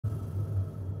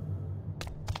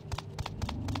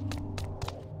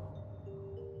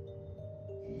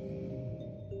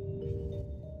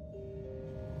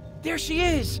There she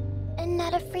is! And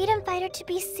not a freedom fighter to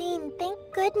be seen, thank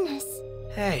goodness.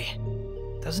 Hey,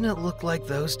 doesn't it look like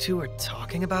those two are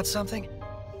talking about something?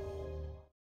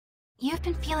 You've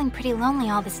been feeling pretty lonely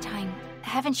all this time,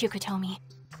 haven't you, Kotomi?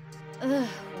 Ugh,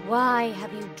 why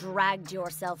have you dragged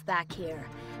yourself back here?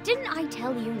 Didn't I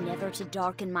tell you never to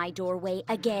darken my doorway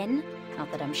again?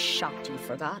 Not that I'm shocked you've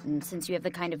forgotten, since you have the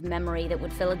kind of memory that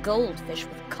would fill a goldfish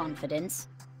with confidence.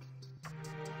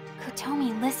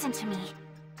 Kotomi, listen to me.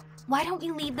 Why don't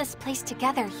we leave this place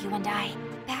together, you and I?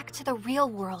 Back to the real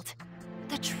world.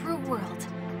 The true world.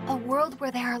 A world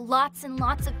where there are lots and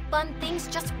lots of fun things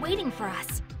just waiting for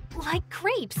us. Like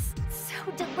crepes. So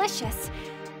delicious.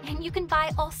 And you can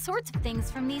buy all sorts of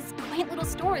things from these quaint little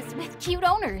stores with cute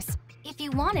owners. If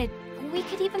you wanted, we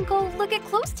could even go look at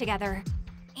clothes together.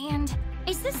 And...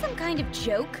 Is this some kind of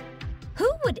joke?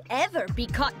 Who would ever be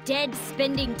caught dead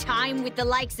spending time with the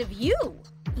likes of you?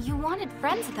 You wanted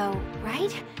friends though,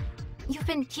 right? You've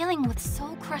been dealing with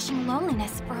soul-crushing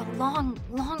loneliness for a long,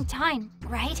 long time,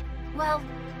 right? Well,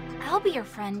 I'll be your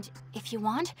friend if you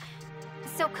want.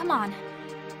 So come on.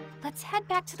 Let's head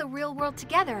back to the real world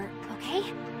together, okay?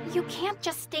 You can't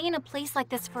just stay in a place like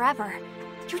this forever.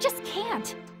 You just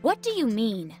can't. What do you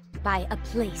mean by a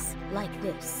place like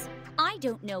this? I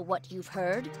don't know what you've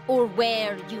heard, or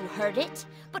where you heard it,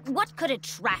 but what could a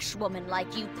trash woman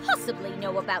like you possibly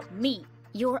know about me?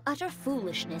 Your utter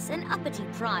foolishness and uppity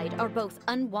pride are both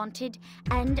unwanted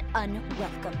and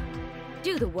unwelcome.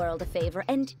 Do the world a favor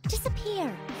and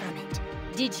disappear from it.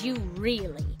 Did you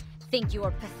really think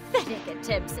your pathetic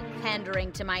attempts at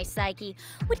pandering to my psyche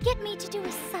would get me to do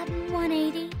a sudden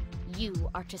 180?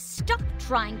 You are to stop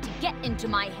trying to get into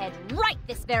my head right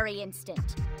this very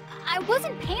instant. I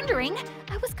wasn't pandering.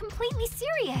 I was completely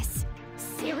serious.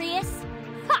 Serious?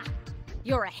 Ha!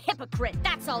 You're a hypocrite,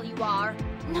 that's all you are.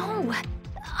 No,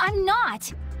 I'm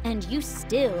not. And you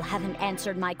still haven't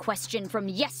answered my question from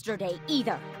yesterday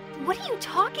either. What are you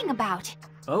talking about?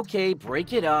 Okay,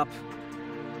 break it up.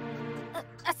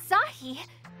 Asahi?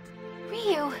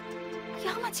 Ryu?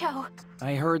 Yamato?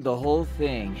 I heard the whole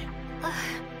thing. Ugh.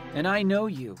 And I know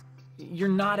you. You're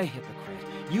not a hypocrite.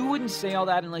 You wouldn't say all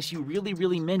that unless you really,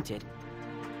 really meant it.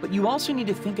 But you also need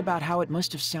to think about how it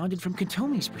must have sounded from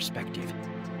Kotomi's perspective.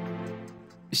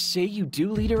 Say you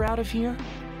do lead her out of here?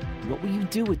 What will you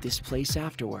do with this place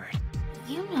afterward?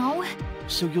 You know...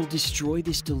 So you'll destroy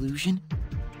this delusion?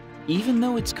 Even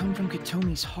though it's come from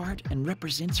Kotomi's heart and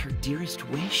represents her dearest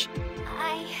wish?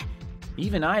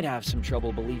 Even I'd have some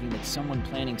trouble believing that someone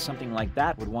planning something like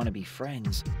that would want to be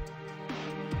friends.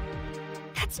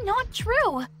 That's not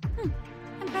true!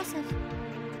 Impressive.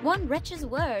 One wretch's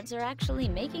words are actually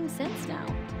making sense now.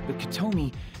 But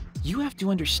Kotomi, you have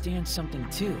to understand something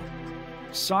too.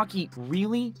 Saki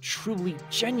really, truly,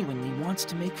 genuinely wants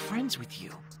to make friends with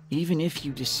you. Even if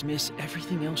you dismiss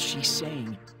everything else she's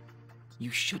saying,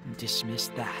 you shouldn't dismiss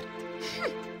that.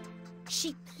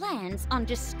 She plans on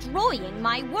destroying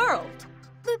my world.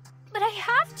 But I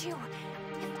have to.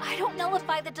 If I don't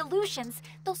nullify the delusions,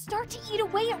 they'll start to eat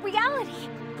away at reality.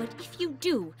 But if you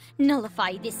do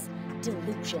nullify this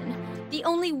delusion, the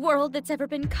only world that's ever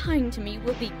been kind to me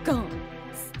will be gone.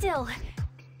 Still,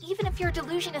 even if your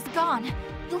delusion is gone,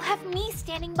 you'll have me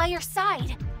standing by your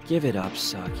side. Give it up,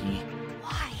 Saki.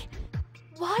 Why?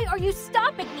 Why are you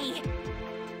stopping me?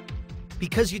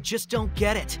 Because you just don't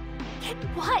get it. Get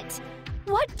what?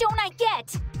 What don't I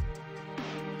get?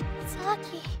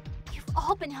 Saki. You've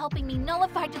all been helping me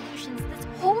nullify delusions this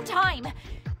whole time.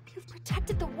 You've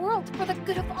protected the world for the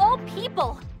good of all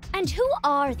people. And who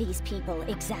are these people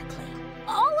exactly?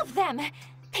 All of them.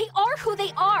 They are who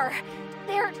they are.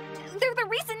 They're the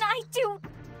reason I do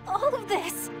all of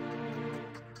this.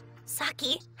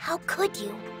 Saki, how could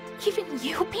you? Even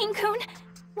you, Pinkun?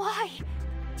 Why?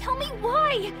 Tell me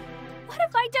why? What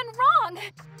have I done wrong?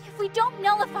 If we don't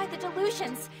nullify the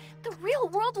delusions, the real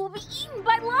world will be eaten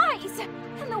by lies.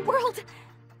 And the world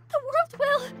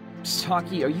will...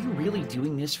 Saki, are you really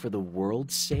doing this for the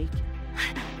world's sake?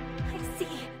 I see.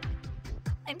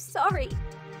 I'm sorry.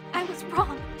 I was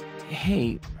wrong.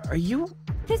 Hey, are you...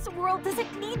 This world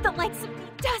doesn't need the likes of me,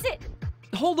 does it?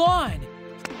 Hold on!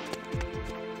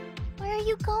 Where are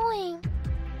you going?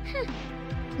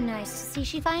 Nice to see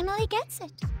she finally gets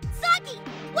it. Saki,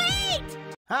 wait!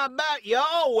 How about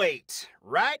y'all wait,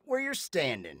 right where you're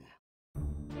standing?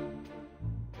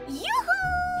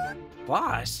 Yoo-hoo!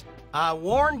 Boss? I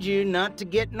warned you not to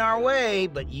get in our way,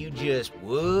 but you just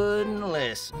wouldn't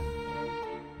listen.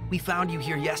 We found you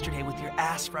here yesterday with your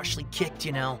ass freshly kicked,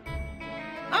 you know.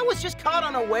 I was just caught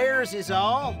unawares is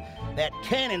all. That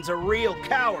cannon's a real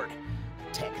coward.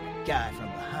 Attacking a guy from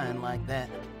behind like that.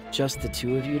 Just the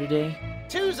two of you today?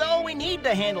 two's all we need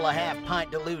to handle a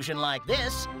half-pint delusion like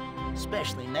this.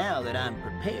 Especially now that I'm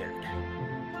prepared.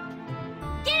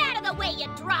 Get out of the way, you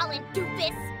drawling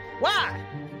doofus! Why?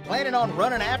 Planning on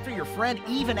running after your friend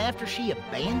even after she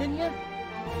abandoned you?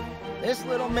 This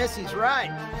little missy's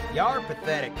right. You're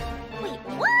pathetic. Wait,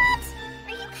 what?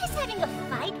 Are you guys having a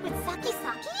fight with Saki?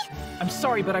 I'm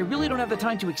sorry, but I really don't have the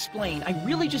time to explain. I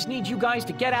really just need you guys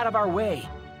to get out of our way.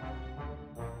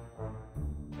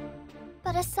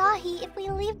 But Asahi, if we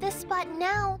leave this spot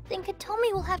now, then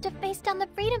Katomi will have to face down the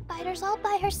freedom fighters all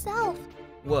by herself.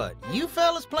 What, you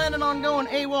fellas planning on going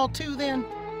AWOL too then?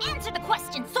 Answer the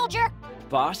question, soldier!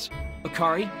 Boss,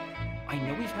 Akari, I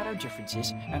know we've had our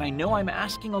differences, and I know I'm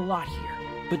asking a lot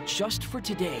here, but just for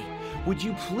today, would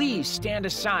you please stand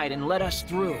aside and let us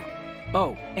through?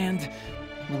 Oh, and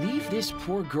leave this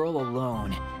poor girl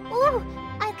alone. Ooh,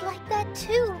 I'd like that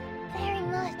too, very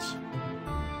much.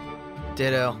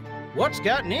 Ditto. What's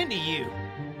gotten into you?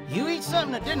 You eat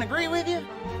something that didn't agree with you?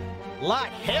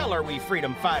 Like hell are we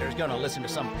freedom fighters gonna listen to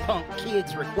some punk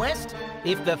kid's request?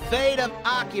 If the fate of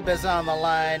Akibas on the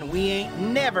line, we ain't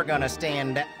never gonna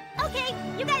stand. Okay,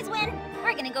 you guys win.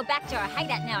 We're gonna go back to our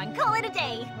hideout now and call it a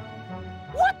day.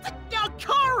 What the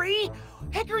Akari?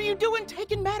 Heck are you doing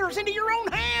taking matters into your own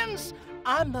hands?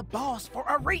 I'm the boss for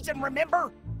a reason,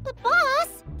 remember? But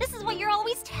boss, this is what you're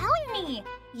always telling me.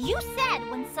 You said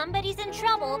when somebody's in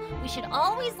trouble, we should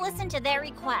always listen to their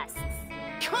requests.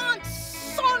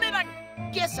 Consarn it, I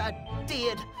guess I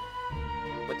did.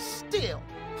 But still.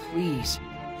 Please,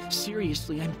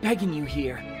 seriously, I'm begging you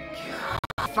here.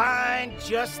 Fine,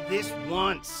 just this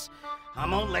once. I'm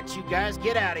gonna let you guys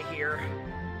get out of here.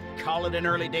 Call it an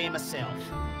early day myself.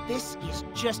 This is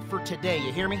just for today,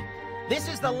 you hear me? This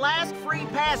is the last free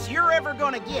pass you're ever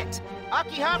gonna get.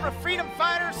 Akihabara Freedom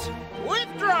Fighters,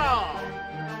 withdraw!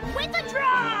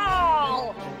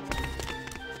 Withdraw!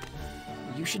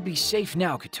 You should be safe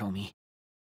now, Katomi.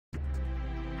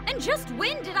 And just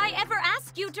when did I ever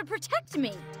ask you to protect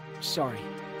me? Sorry.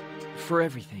 For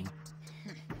everything.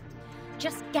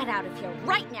 Just get out of here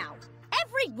right now.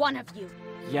 Every one of you.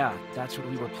 Yeah, that's what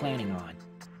we were planning on.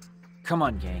 Come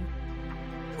on, gang.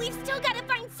 We've still got to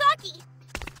find Saki.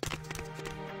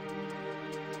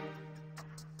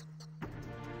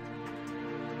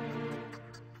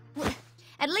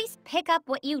 At least pick up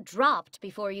what you dropped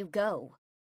before you go.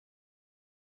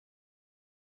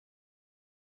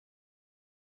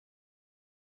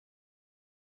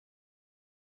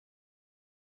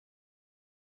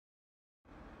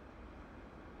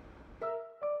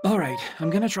 Alright,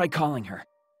 I'm gonna try calling her.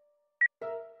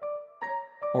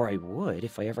 Or I would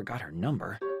if I ever got her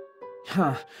number.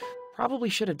 Huh, probably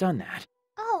should have done that.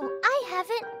 Oh, I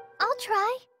haven't. I'll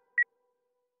try.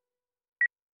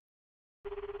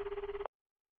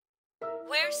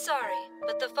 We're sorry,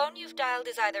 but the phone you've dialed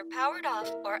is either powered off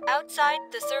or outside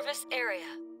the service area.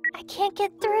 I can't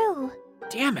get through.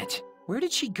 Damn it! Where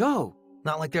did she go?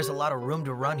 Not like there's a lot of room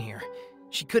to run here.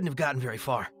 She couldn't have gotten very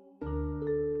far.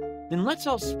 Then let's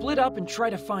all split up and try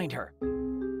to find her.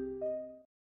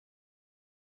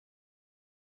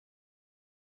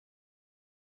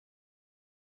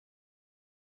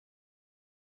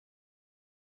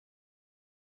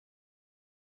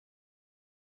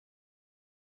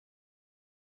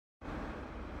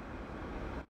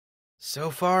 So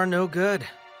far, no good.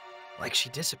 Like she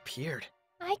disappeared.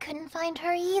 I couldn't find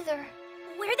her either.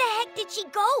 Where the heck did she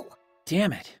go?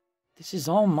 Damn it. This is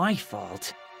all my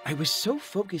fault. I was so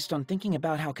focused on thinking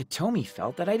about how Katomi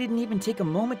felt that I didn't even take a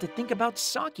moment to think about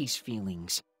Saki's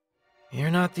feelings.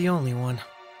 You're not the only one.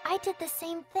 I did the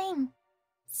same thing.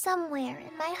 Somewhere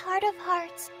in my heart of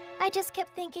hearts, I just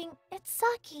kept thinking, it's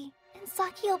Saki, and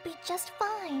Saki will be just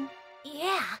fine.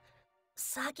 Yeah.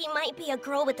 Saki might be a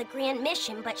girl with a grand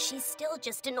mission, but she's still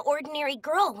just an ordinary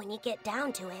girl when you get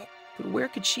down to it. But where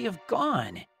could she have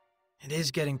gone? It is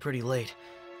getting pretty late.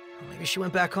 Maybe she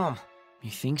went back home.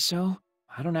 You think so?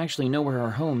 I don't actually know where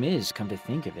her home is, come to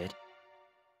think of it.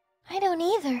 I don't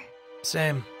either.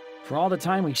 Same. For all the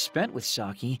time we've spent with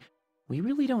Saki, we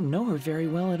really don't know her very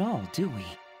well at all, do we?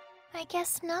 I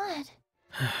guess not.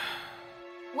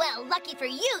 Well, lucky for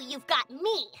you, you've got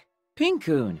me.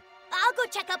 Pinkun! I'll go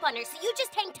check up on her, so you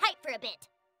just hang tight for a bit.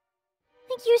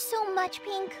 Thank you so much,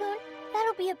 Pinkun.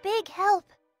 That'll be a big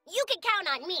help. You can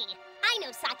count on me. I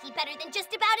know Saki better than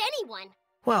just about anyone.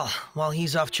 Well, while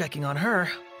he's off checking on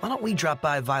her, why don't we drop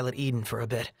by Violet Eden for a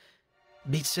bit?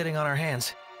 Beats sitting on our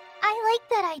hands. I like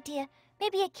that idea.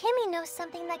 Maybe Akemi knows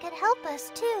something that could help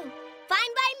us, too.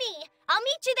 Fine by me. I'll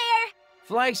meet you there.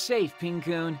 Fly safe,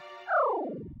 Pinkun.